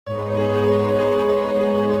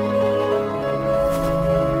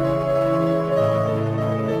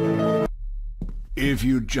If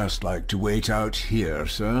you'd just like to wait out here,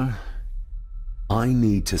 sir. I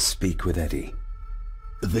need to speak with Eddie.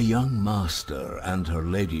 The young master and her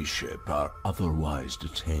ladyship are otherwise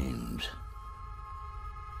detained.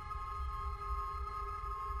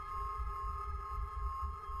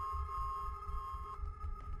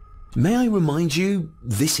 May I remind you,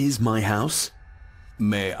 this is my house?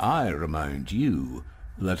 May I remind you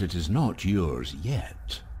that it is not yours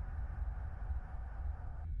yet?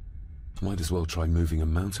 Might as well try moving a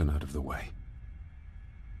mountain out of the way.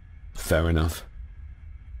 Fair enough.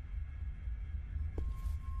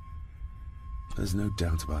 There's no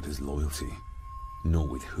doubt about his loyalty, nor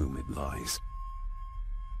with whom it lies.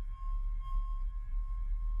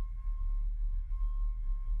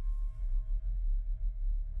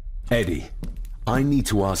 Eddie, I need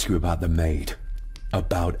to ask you about the maid.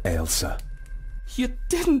 About Elsa. You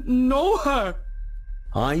didn't know her!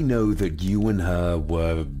 I know that you and her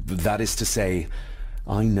were... that is to say,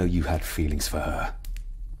 I know you had feelings for her.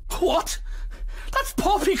 What? That's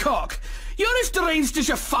poppycock! You're as deranged as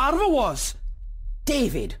your father was!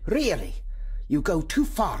 David, really? You go too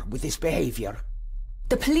far with this behavior.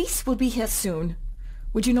 The police will be here soon.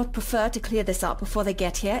 Would you not prefer to clear this up before they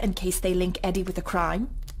get here in case they link Eddie with a crime?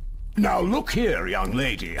 Now look here, young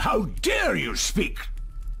lady. How dare you speak?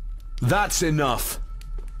 That's enough.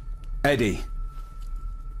 Eddie.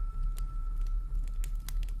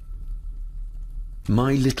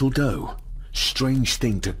 My little doe. Strange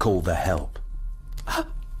thing to call the help.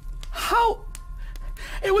 How?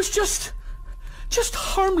 It was just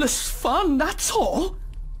harmless fun, that's all.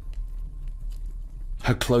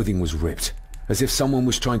 Her clothing was ripped, as if someone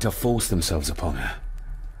was trying to force themselves upon her.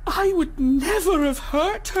 I would never have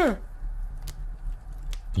hurt her.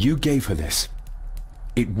 You gave her this.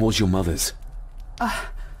 It was your mother's.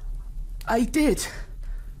 I did.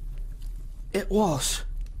 It was.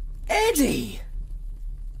 Eddie!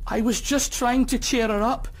 I was just trying to cheer her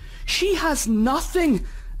up. She has nothing,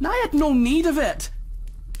 and I had no need of it.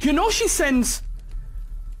 You know she sends...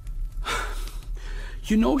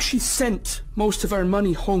 You know she sent most of her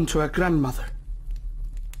money home to her grandmother.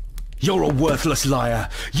 You're a worthless liar.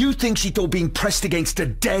 You think she thought being pressed against a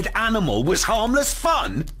dead animal was harmless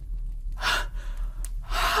fun?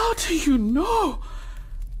 How do you know?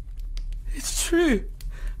 It's true.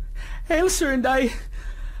 Elsa and I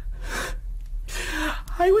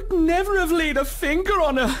would never have laid a finger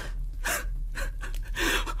on her.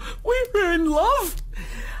 We were in love.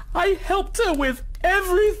 I helped her with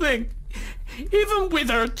everything. Even with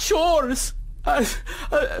her chores.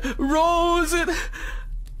 Rose and...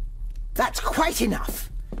 That's quite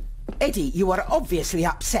enough. Eddie, you are obviously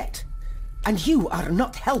upset. And you are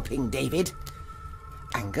not helping, David.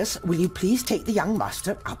 Angus, will you please take the young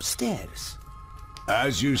master upstairs?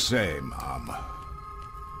 As you say, Mom.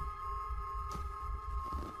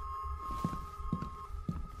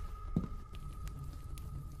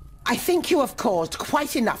 I think you have caused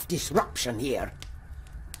quite enough disruption here.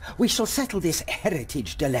 We shall settle this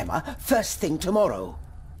heritage dilemma first thing tomorrow.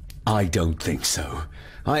 I don't think so.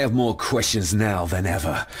 I have more questions now than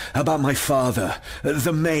ever. About my father,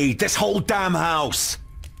 the maid, this whole damn house!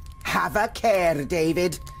 Have a care,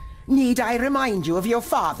 David. Need I remind you of your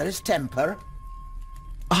father's temper?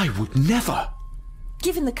 I would never!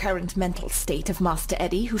 Given the current mental state of Master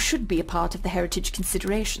Eddie, who should be a part of the heritage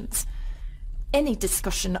considerations, any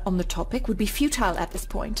discussion on the topic would be futile at this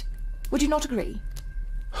point. Would you not agree?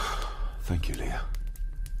 Thank you, Leah.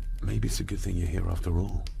 Maybe it's a good thing you're here after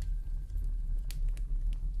all.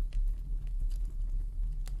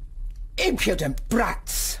 Impudent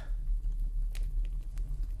brats!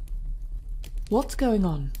 What's going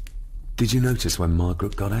on? Did you notice when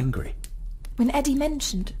Margaret got angry? When Eddie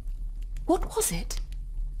mentioned... What was it?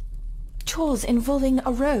 Chores involving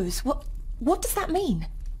a rose. What does that mean?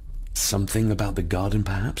 Something about the garden,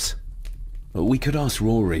 perhaps? We could ask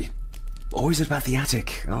Rory. Or is it about the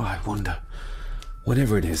attic? Oh, I wonder.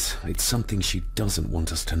 Whatever it is, it's something she doesn't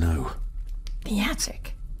want us to know. The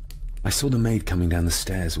attic? I saw the maid coming down the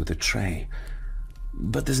stairs with a tray.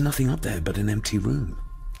 But there's nothing up there but an empty room.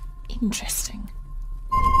 Interesting.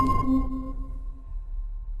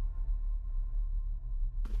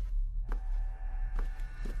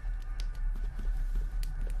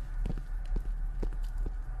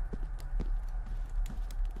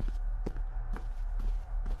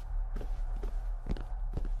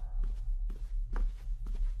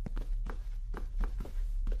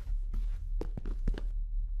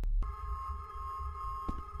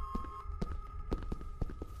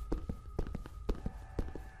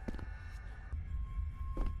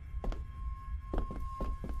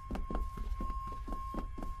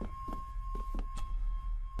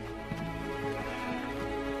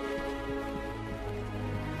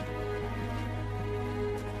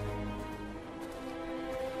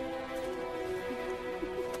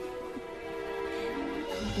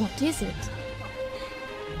 What is it?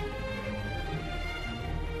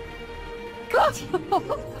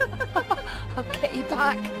 I'll get you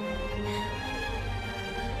back.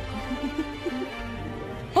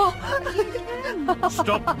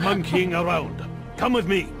 Stop monkeying around. Come with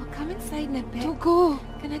me. I'll come inside in a bit. Don't go.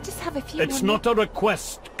 Can I just have a few It's more not a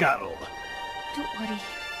request, Carol. Don't worry.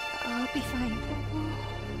 I'll be fine.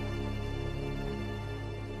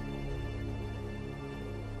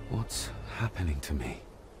 What's happening to me?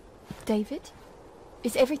 David?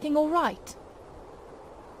 Is everything all right?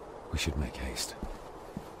 We should make haste.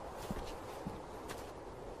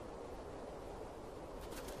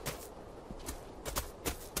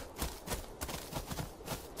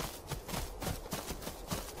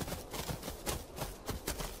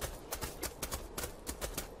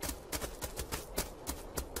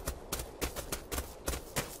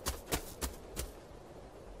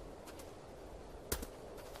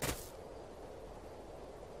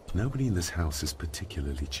 Nobody in this house is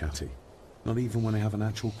particularly chatty. Not even when I have an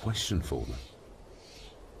actual question for them.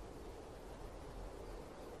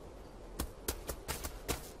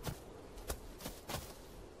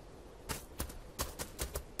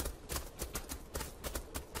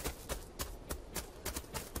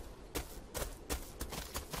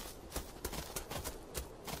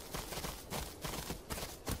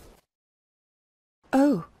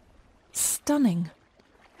 Oh, stunning.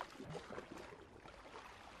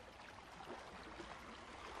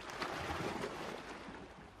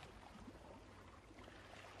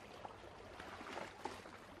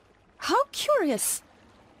 How curious!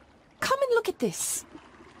 Come and look at this.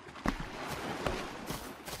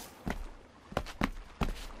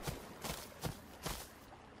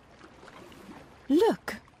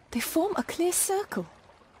 Look, they form a clear circle.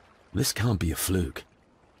 This can't be a fluke.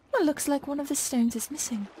 Well, looks like one of the stones is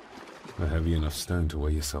missing. A heavy enough stone to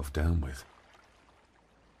weigh yourself down with.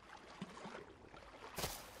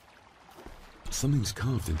 Something's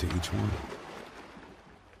carved into each one.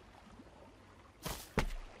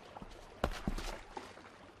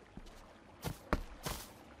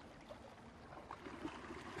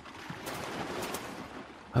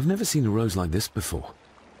 I've never seen a rose like this before.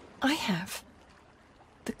 I have.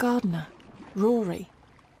 The gardener, Rory.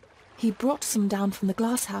 He brought some down from the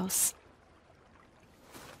glass house.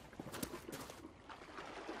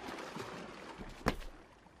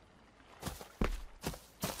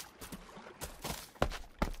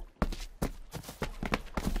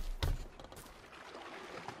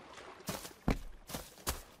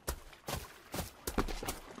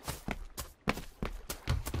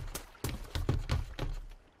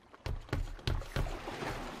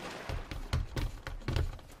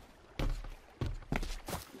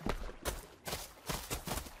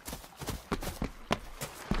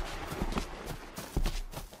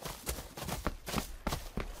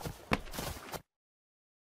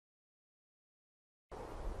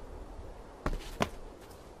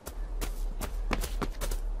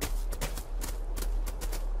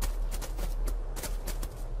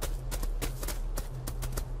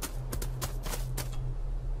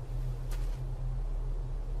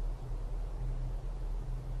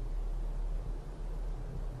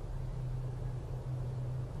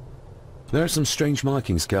 There are some strange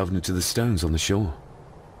markings carved into the stones on the shore.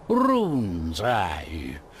 Runes,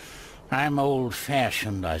 aye. I'm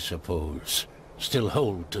old-fashioned, I suppose. Still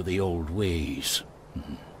hold to the old ways.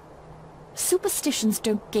 Superstitions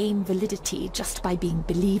don't gain validity just by being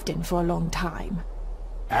believed in for a long time.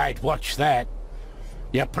 I'd watch that.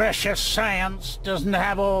 Your precious science doesn't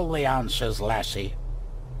have all the answers, lassie.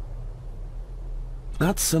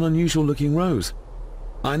 That's an unusual-looking rose.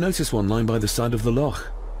 I noticed one lying by the side of the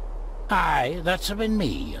loch. Aye, that's been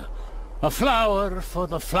me. A flower for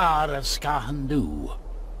the flower of Scahandu,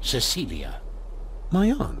 Cecilia.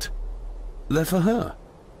 My aunt? They're for her?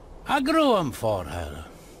 I grew 'em for her.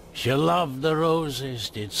 She loved the roses,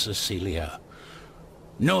 did Cecilia.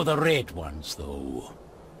 No the red ones, though.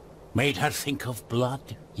 Made her think of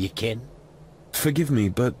blood, ye ken. Forgive me,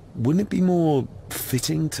 but wouldn't it be more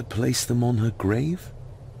fitting to place them on her grave?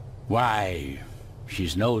 Why,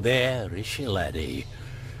 she's no there, is she, laddie?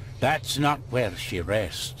 That's not where she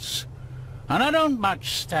rests. And I don't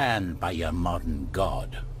much stand by your modern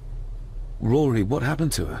god. Rory, what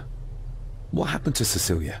happened to her? What happened to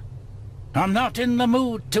Cecilia? I'm not in the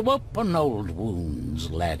mood to open old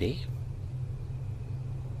wounds, laddie.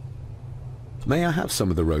 May I have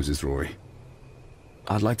some of the roses, Rory?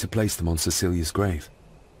 I'd like to place them on Cecilia's grave.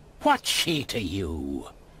 What's she to you?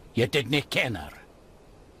 You didn't ken her.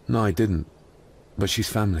 No, I didn't. But she's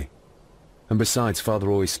family. And besides,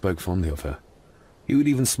 Father always spoke fondly of her. He would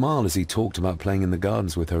even smile as he talked about playing in the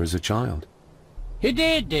gardens with her as a child. He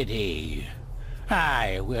did he?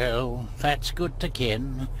 Aye, well, that's good to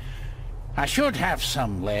ken. I should have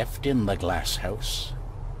some left in the glass house.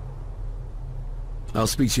 I'll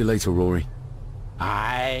speak to you later, Rory.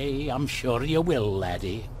 Aye, I'm sure you will,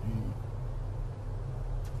 laddie.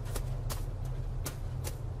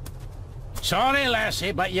 Sorry,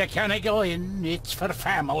 lassie, but you can't go in. It's for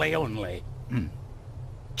family only.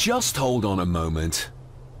 Just hold on a moment.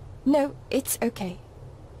 No, it's okay.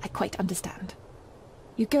 I quite understand.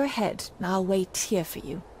 You go ahead, and I'll wait here for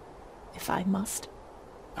you, if I must.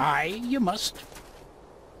 Aye, you must.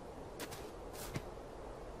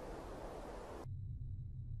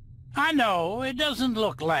 I know, it doesn't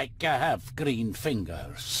look like I have green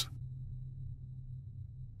fingers.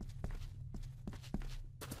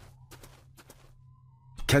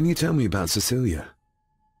 Can you tell me about Cecilia?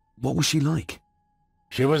 What was she like?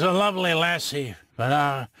 She was a lovely lassie,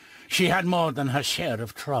 but she had more than her share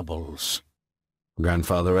of troubles.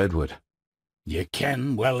 Grandfather Edward. You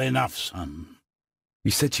ken well enough, son.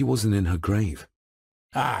 You said she wasn't in her grave.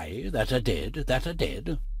 Aye, that I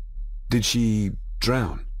did. Did she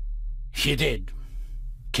drown? She did.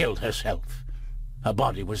 Killed herself. Her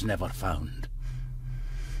body was never found.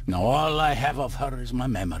 Now all I have of her is my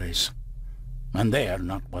memories. And they are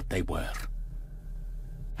not what they were.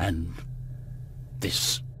 And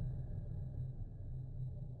this.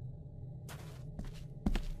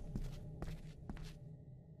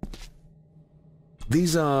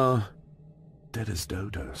 These are dead as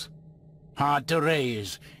dodos. Hard to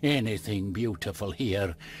raise anything beautiful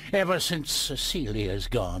here, ever since Cecilia's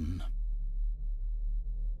gone.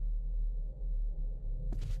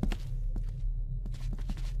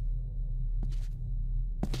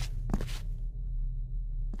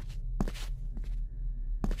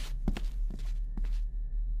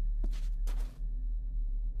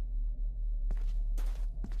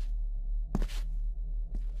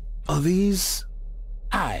 Are these...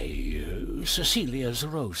 Aye, Cecilia's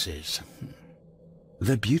roses.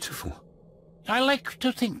 They're beautiful. I like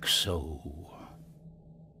to think so.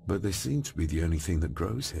 But they seem to be the only thing that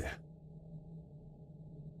grows here.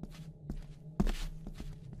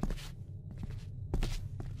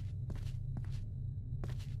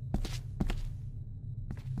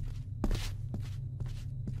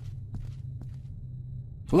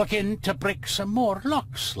 Looking to break some more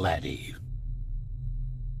locks, laddie.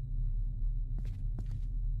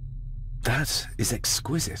 That is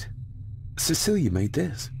exquisite. Cecilia made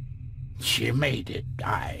this. She made it,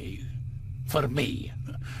 aye. For me.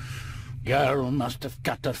 Girl must have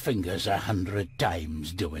cut her fingers 100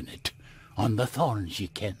 times doing it. On the thorns, ye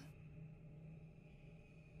ken.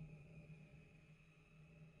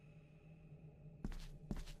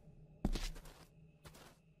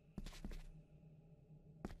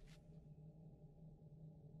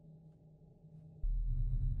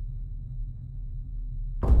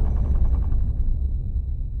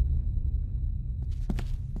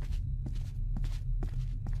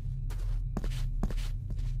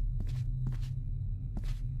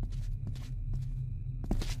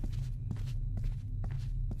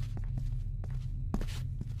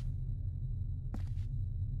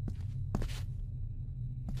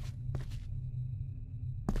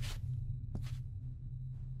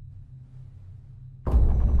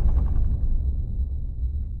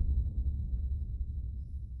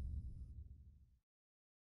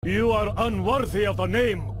 You are unworthy of the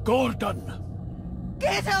name Gostam.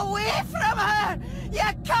 Get away from her, you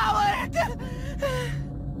coward!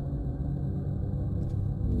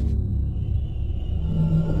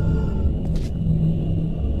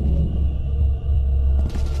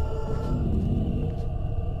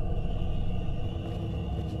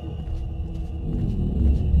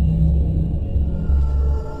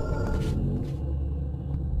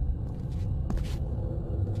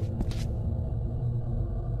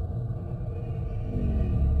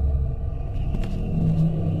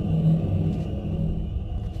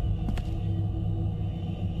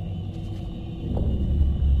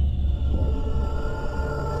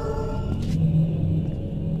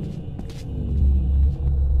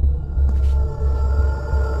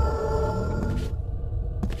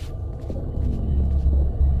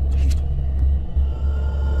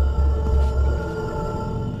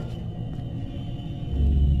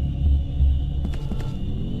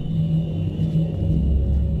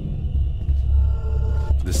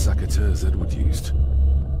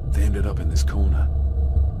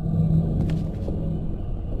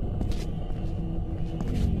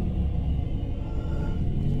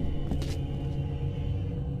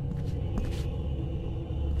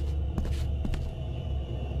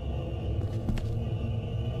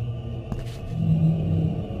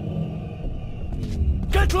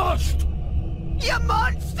 get lost! You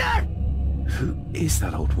monster! Who is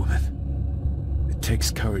that old woman? It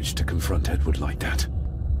takes courage to confront Edward like that.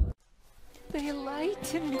 They lied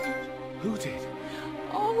to me. Who did?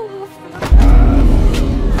 All of them.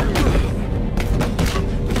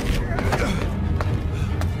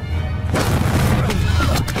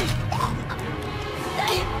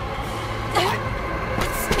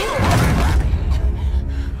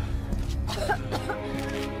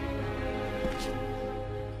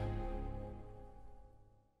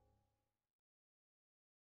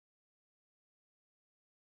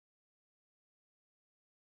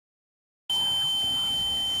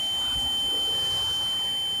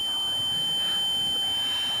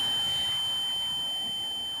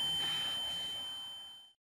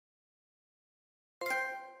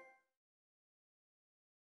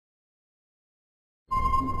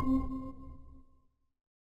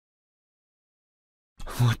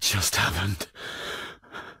 What just happened?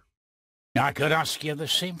 I could ask you the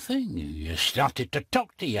same thing. You started to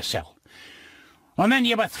talk to yourself. And then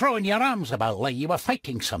you were throwing your arms about like you were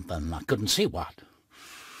fighting something. I couldn't see what.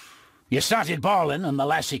 You started bawling and the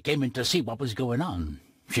lassie came in to see what was going on.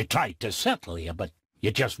 She tried to settle you, but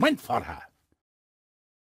you just went for her.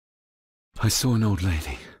 I saw an old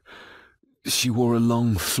lady. She wore a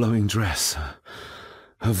long, flowing dress.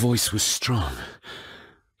 Her voice was strong,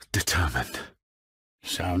 determined.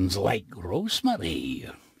 Sounds like Rosemary.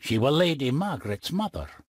 She was Lady Margaret's mother.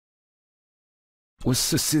 Was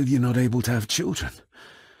Cecilia not able to have children?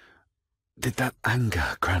 Did that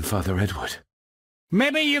anger Grandfather Edward?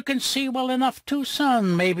 Maybe you can see well enough too,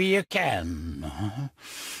 son. Maybe you can.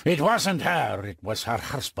 It wasn't her, it was her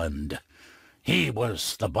husband. He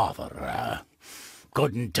was the bother.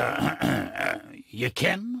 Couldn't, you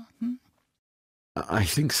ken? I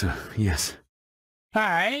think so, yes.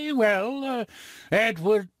 Aye, well,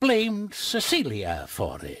 Edward blamed Cecilia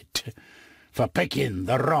for it, for picking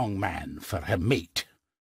the wrong man for her mate.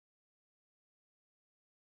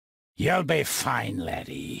 You'll be fine,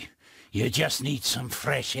 laddie. You just need some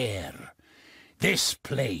fresh air. This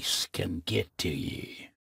place can get to ye.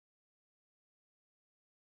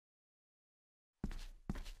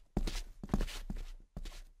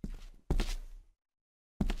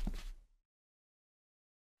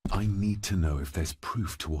 I need to know if there's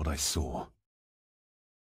proof to what I saw.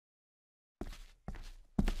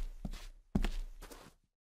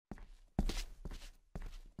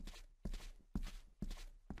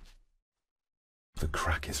 The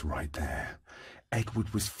crack is right there.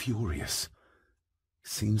 Edward was furious.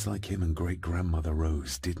 Seems like him and great-grandmother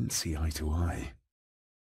Rose didn't see eye to eye.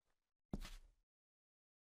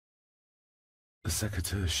 The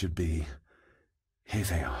secateurs should be... Here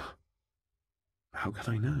they are. How could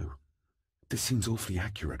I know? This seems awfully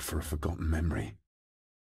accurate for a forgotten memory.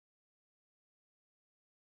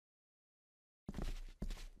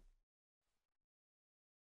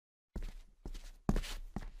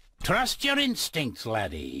 Trust your instincts,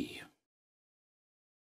 laddie.